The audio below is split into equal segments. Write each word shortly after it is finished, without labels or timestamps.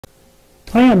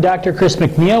Hi, I'm Dr. Chris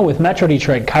McNeil with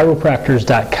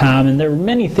MetroDetroitChiropractors.com, and there are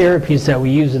many therapies that we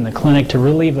use in the clinic to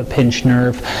relieve a pinched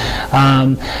nerve.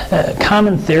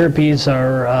 Common therapies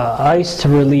are ice to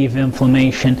relieve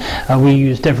inflammation. We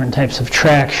use different types of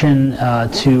traction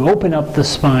to open up the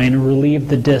spine, relieve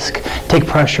the disc, take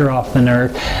pressure off the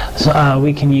nerve. So,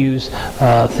 we can use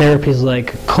therapies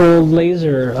like cold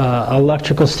laser,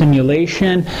 electrical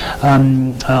stimulation,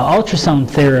 ultrasound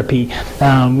therapy.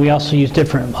 We also use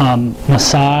different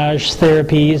massage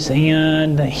therapies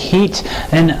and heat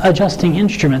and adjusting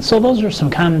instruments. So those are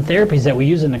some common therapies that we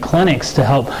use in the clinics to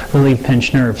help relieve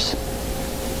pinched nerves.